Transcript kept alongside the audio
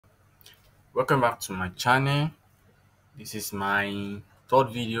Welcome back to my channel. This is my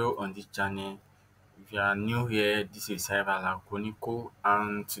third video on this channel. If you are new here, this is Cyber Laconico,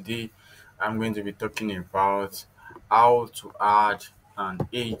 and today I'm going to be talking about how to add an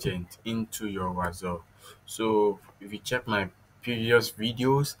agent into your Wazuh. So if you check my previous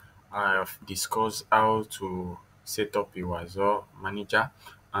videos, I have discussed how to set up a Wazuh manager,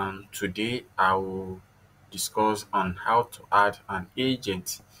 and today I will discuss on how to add an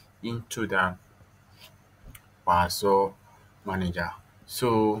agent into the Wazuh Manager.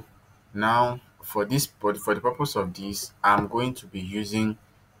 So now for the purpose of this, I'm going to be using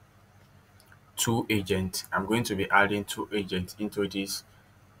two agents. I'm going to be adding two agents into this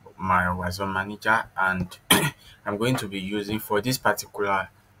my Wazuh Manager, and I'm going to be using for this particular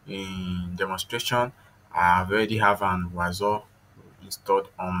demonstration. I already have an Wazuh installed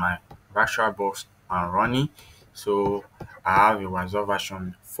on my VirtualBox and running. So I have a Wazuh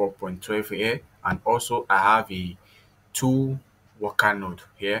version 4.12 here, and also I have a two worker node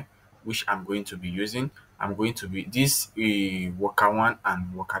here which I'm going to be using. I'm going to be this worker one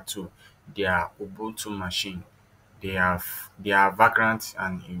and worker two. They are Ubuntu machine. They are Vagrant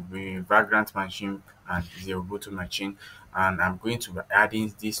and a Vagrant machine and the Ubuntu machine, and I'm going to be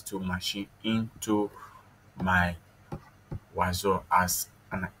adding these two machine into my Wazuh as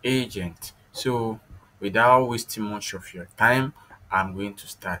an agent. So without wasting much of your time, I'm going to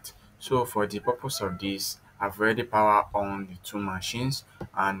start. So for the purpose of this, I've already power on the two machines,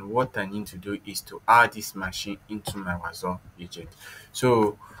 and what I need to do is to add this machine into my Wazuh agent.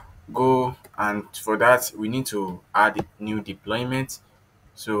 So go, and for that we need to add a new deployment.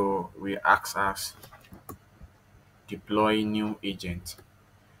 So we access deploy new agent.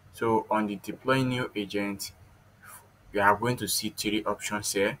 So on the deploy new agent, you are going to see three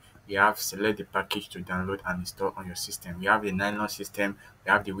options here. You have select the package to download and install on your system. We have the nylon system, we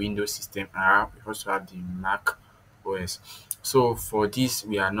have the Windows system, and we also have the Mac OS. So for this,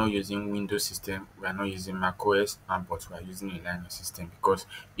 we are not using Windows system, we are not using Mac OS, but we are using a Linux system because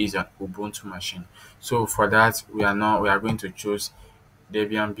it's an Ubuntu machine. So for that, we are going to choose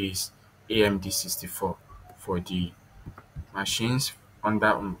Debian based AMD 64 for the machines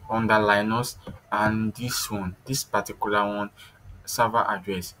under Linux, and this particular one server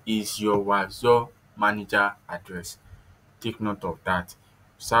address is your Wazuh manager address. Take note of that.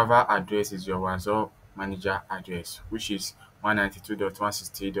 Server address is your Wazuh manager address, which is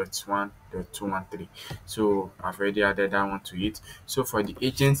 192.168.1.213. So I've already added that one to it. So for the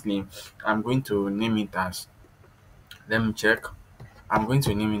agent name, I'm going to name it as, let me check. I'm going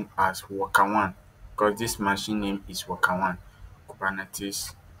to name it as Worker One because this machine name is Worker One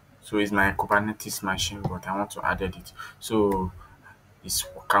Kubernetes. So it's my Kubernetes machine, but I want to add it. So it's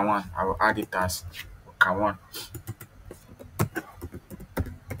Worker One. I will add it as Worker One.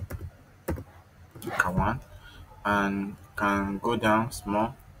 Worker One, and can go down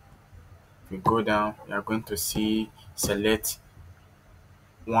small. If you go down, you are going to see select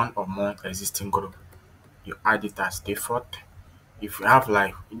one or more existing group. You add it as default. If you have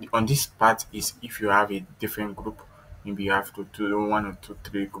like on this part is if you have a different group, maybe you have to do one or two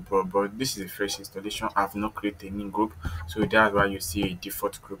three group, but this is a fresh installation. I've not created any group, so that's why you see a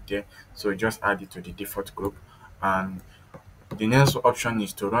default group there. So just add it to the default group, and the next option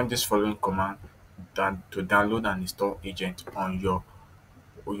is to run this following command, then to download and install agent on your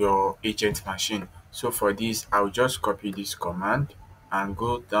agent machine. So for this, I'll just copy this command and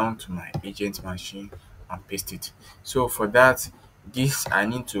go down to my agent machine and paste it. So for that, this I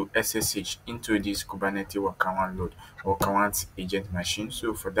need to SSH into this Kubernetes worker one load worker one agent machine.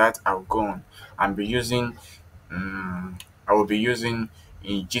 So for that, I'll go on and be using I will be using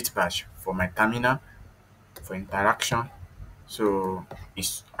a Git bash for my terminal for interaction. So I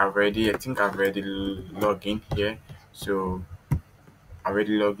think I've already logged in here. So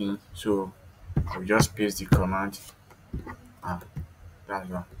already logged in. So I'll just paste the command, and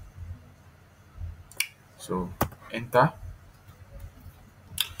that's all. So enter.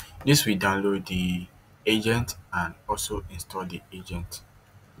 This will download the agent and also install the agent.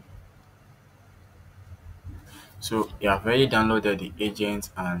 So you have already downloaded the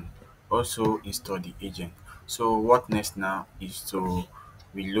agent and also installed the agent. So what next now is to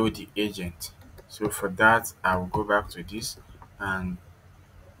reload the agent. So for that, I will go back to this, and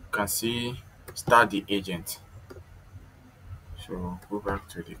you can see start the agent. So go back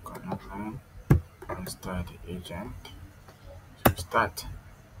to the command line and start the agent. So start.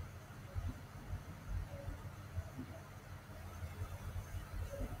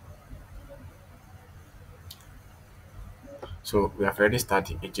 So we have already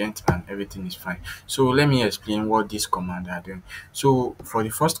started the agent and everything is fine. So let me explain what this command are doing. So for the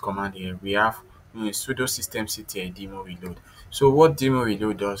first command here, we have sudo systemctl demo reload. So what demo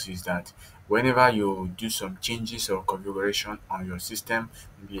reload does is that whenever you do some changes or configuration on your system,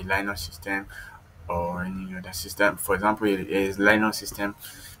 maybe a Linux system or any other system, for example, a Linux system,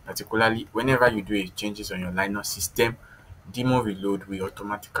 particularly whenever you do a changes on your Linux system, demo reload will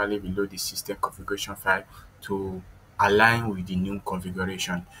automatically reload the system configuration file to align with the new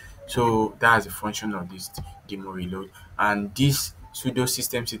configuration. So that's the function of this demo reload. And this sudo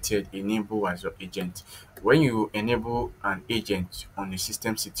systemctl enable as your agent. When you enable an agent on the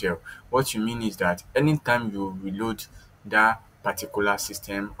systemctl, what you mean is that anytime you reload that particular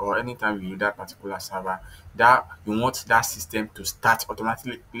system or anytime you use that particular server, that you want that system to start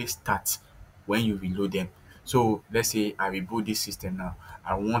automatically start when you reload them. So let's say I reboot this system now.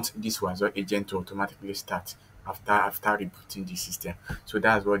 I want this Wazuh agent to automatically start after rebooting the system. So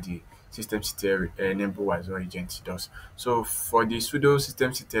that's what the systemctl enable Wazuh agent does. So for the sudo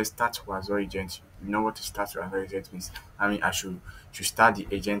systemctl start Wazuh agent, you know what to start Wazuh agent means. I mean, I should start the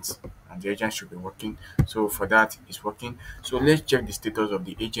agent and the agent should be working. So for that, it's working. So let's check the status of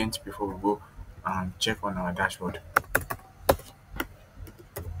the agent before we go and check on our dashboard.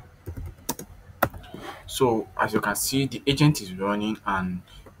 So as you can see, the agent is running and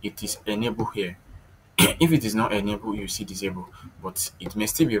it is enabled here. If it is not enabled, you see disable, but it may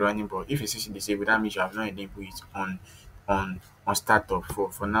still be running. But if you see disable, that means you have not enabled it on startup.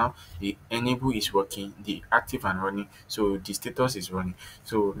 For now, the enable is working, the active and running, so the status is running.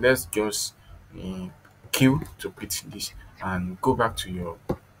 So let's just queue to quit this and go back to your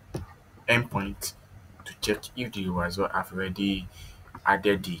endpoint to check if the Wazuh have already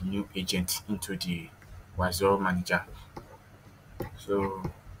added the new agent into the Wazuh Manager. So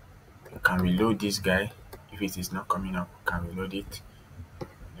you can reload this guy. If it is not coming up, you can reload it. I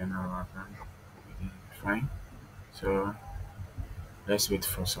don't know what happened. Fine. So let's wait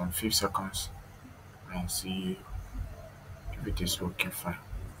for some few seconds and see if it is working fine.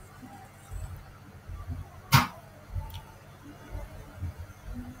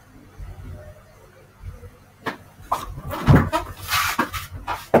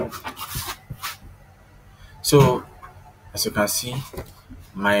 So as you can see,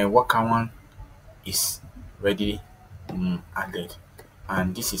 my worker one is ready added,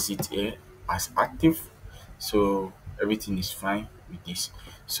 and this is it here as active. So everything is fine with this.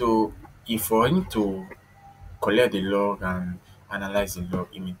 So if I need to collect the log and analyze the log,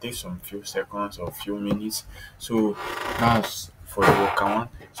 it may take some few seconds or few minutes. So that's for the worker one.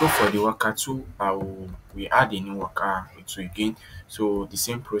 So for the worker two, we add a new worker to again. So the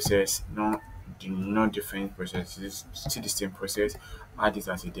same process, no different processes, still the same process. Add it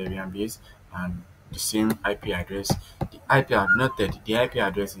as a Debian base and the same IP address. The IP noted, the IP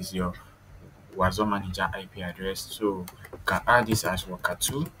address is your Wazuh Manager IP address. So you can add this as worker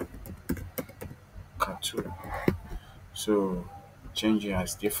two. So change it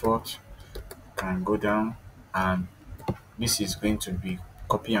as default. Can go down and this is going to be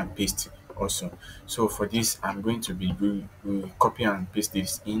copy and paste also. So for this, I'm going to be copy and paste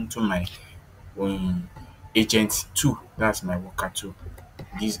this into my agent 2. That's my worker 2,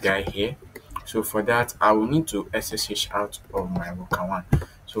 this guy here. So for that, I will need to SSH out of my worker 1.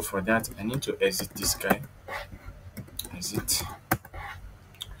 So for that, I need to exit this guy. Exit.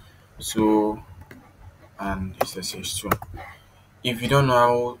 So and SSH 2. If you don't know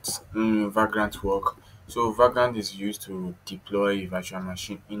how Vagrant work, so Vagrant is used to deploy a virtual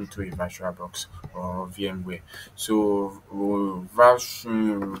machine into a VirtualBox or VMware. So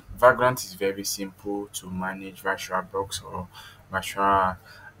Vagrant is very simple to manage VirtualBox or virtual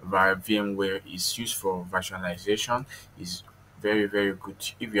VMware. Is used for virtualization. Is very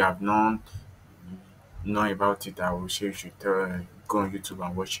good. If you have known know about it, I will say you should go on YouTube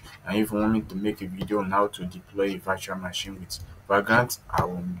and watch. And if you want me to make a video on how to deploy a virtual machine with Vagrant, I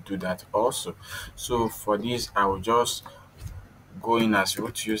will do that also. So for this, I will just go in as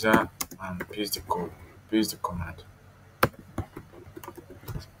root user and paste the code, paste the command.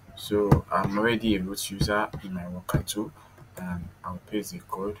 So I'm already a root user in my worker too, and I'll paste the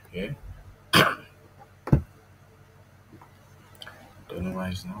code here. Don't know why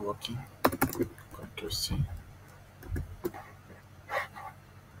it's not working. Control C.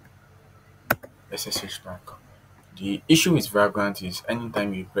 SSH back. The issue with Vagrant is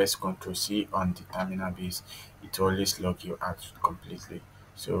anytime you press Ctrl C on the terminal base, it will always log you out completely.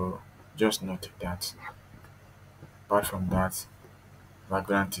 So just note that. Apart from that,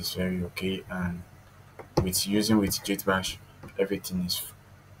 Vagrant is very okay, and with JetBash, everything is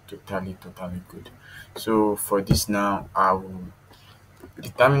totally good. So for this now, I will the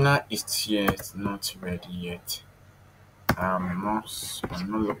terminal is yet not ready yet. I'm not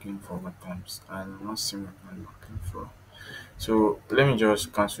looking for what I'm not seeing what I'm looking for. So let me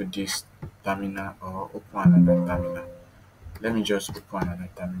just cancel this terminal or open another terminal. Let me just open another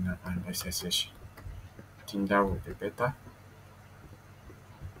terminal and SSH. I think that would be better.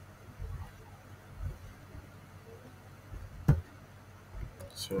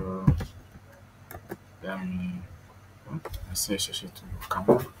 So let me SSH to come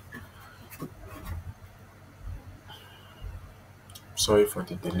on. Sorry for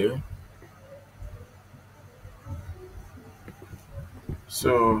the delay.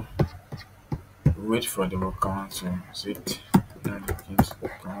 So wait for the worker to sit. Now looking to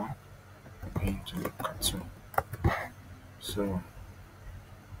worker going to look at two. So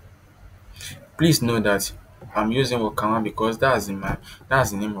please know that I'm using Wakama because that's the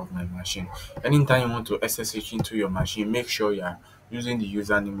name of my machine. Anytime you want to SSH into your machine, make sure you are using the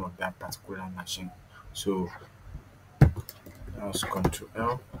username of that particular machine. So let's Ctrl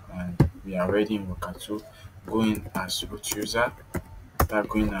L and we are ready in Worker 2. Going as root user. After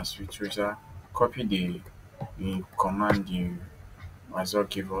going as root user, copy the command the Wazuh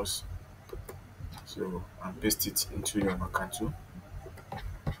give us. So and paste it into your Worker 2.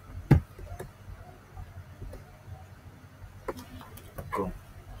 Go.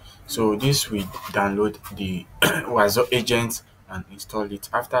 So this will download the Wazuh agent and install it.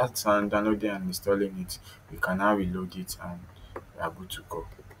 After downloading and installing it, we can now reload it and we are good to go.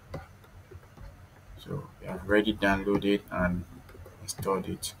 So we have already downloaded and installed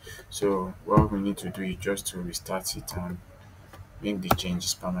it. So what we need to do is just to restart it and make the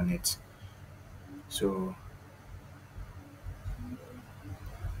changes permanent. So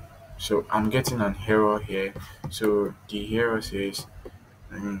I'm getting an error here. So the error says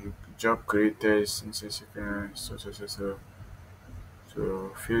job created since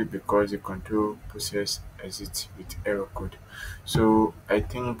so failed because the control process exits with error code. So I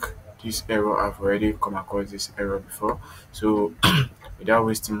think this error I've already come across this error before. So without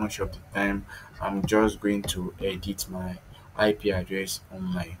wasting much of the time, I'm just going to edit my IP address on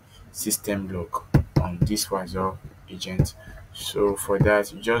my system log on this Wazuh agent. So for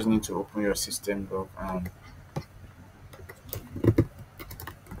that, you just need to open your system log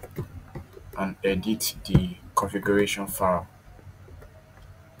and edit the configuration file.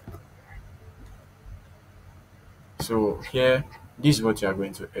 So here, this is what you are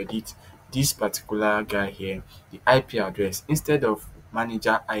going to edit. This particular guy here, the IP address, instead of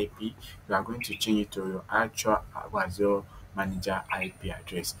manager IP, you are going to change it to your actual Wazuh manager IP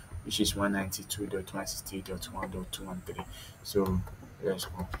address, which is 192.168.1.213. So let's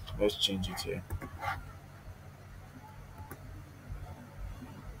go. Let's change it here.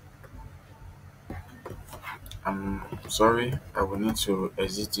 I'm sorry, I will need to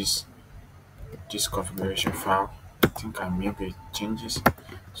exit this configuration file. I think I made the changes.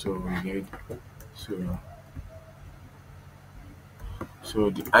 So we need so So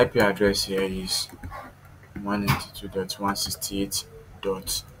the IP address here is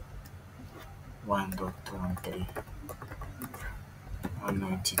 192.168.1.213.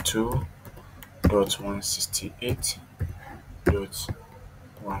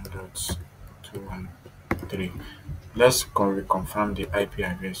 192.168.1.213. Let's reconfirm the IP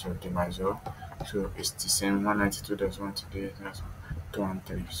address of the Wazuh. So it's the same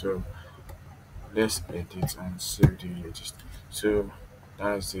 192.168.1.213. So let's edit and save the register. So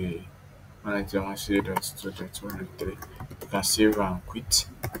that's the 192.168.2.1.3. You can save and quit.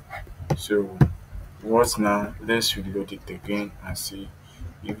 So what now? Let's reload it again and see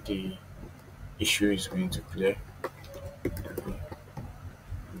if the issue is going to clear.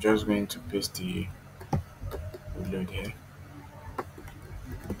 I'm just going to paste the reload here.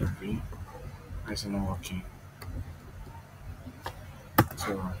 Why is it not working?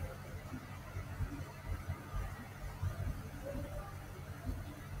 So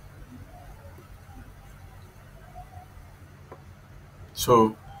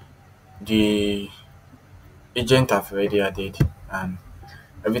so the agent have already added and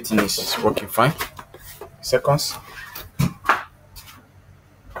everything is working fine. Seconds.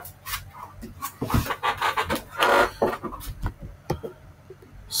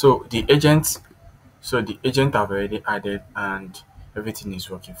 So the agent have already added and everything is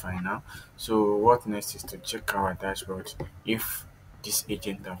working fine now. So what next is to check our dashboard if this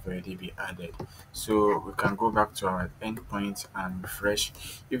agent have already been added. So we can go back to our endpoint and refresh.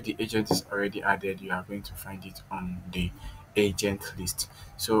 If the agent is already added, you are going to find it on the agent list.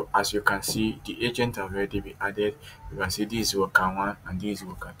 So as you can see, the agent have already been added. You can see this is worker 1 and this is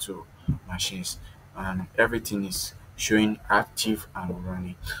worker 2 machines, and everything is showing active and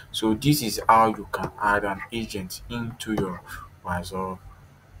running. So this is how you can add an agent into your Wazuh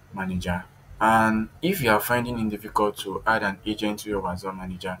Manager. And if you are finding it difficult to add an agent to your Wazuh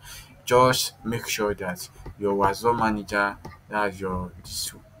Manager, just make sure that your Wazuh Manager, that's your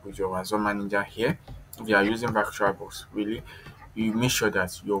this with your Wazuh Manager here. If you are using VirtualBox, really, you make sure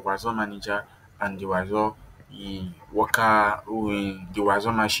that your Wazuh Manager and the Wazuh the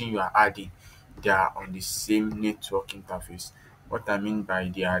Wazuh machine you are adding, they are on the same network interface. What I mean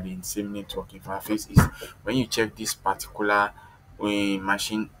by they are the same network interface is when you check this particular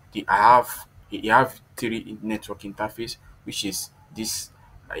machine, you have three network interface, which is this.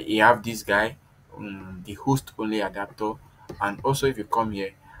 You have this guy, the host only adapter, and also if you come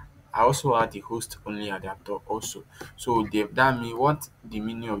here, I also add the host only adapter also. So that mean what the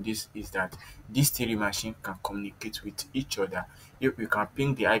meaning of this is that these three machines can communicate with each other. If you can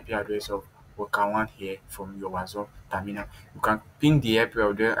ping the IP address of worker 1 here from your Wazuh terminal, you can ping the IP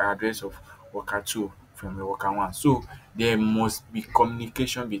address of worker 2 from your worker 1. So there must be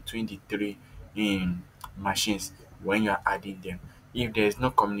communication between the three machines when you are adding them. If there is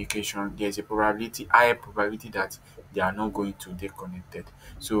no communication, there is a high probability that they are not going to get connected.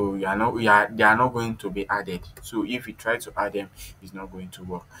 So they are not going to be added. So if you try to add them, it's not going to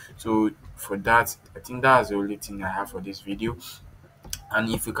work. So for that, I think that's the only thing I have for this video. And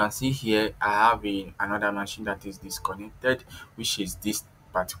if you can see here, I have another machine that is disconnected, which is this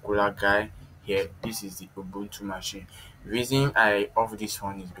particular guy here. This is the Ubuntu machine. The reason I off this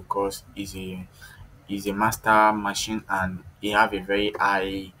one is because it's a master machine and it have a very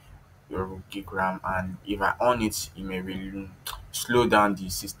high gig RAM, and if I on it, it may really slow down the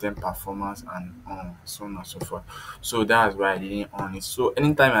system performance and so on and so forth. So that's why I didn't on it. So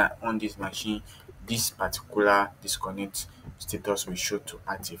anytime I on this machine, this particular disconnect status will show to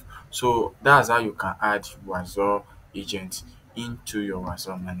active. So that's how you can add Wazuh agent into your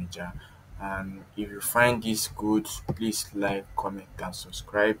Wazuh manager. And if you find this good, please like, comment and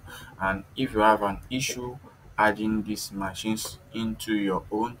subscribe. And if you have an issue adding these machines into your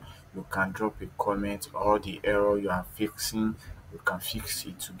own, you can drop a comment, or the error you are fixing, we can fix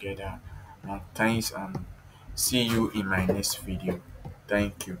it together. And thanks, and see you in my next video.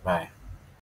 Thank you. Bye.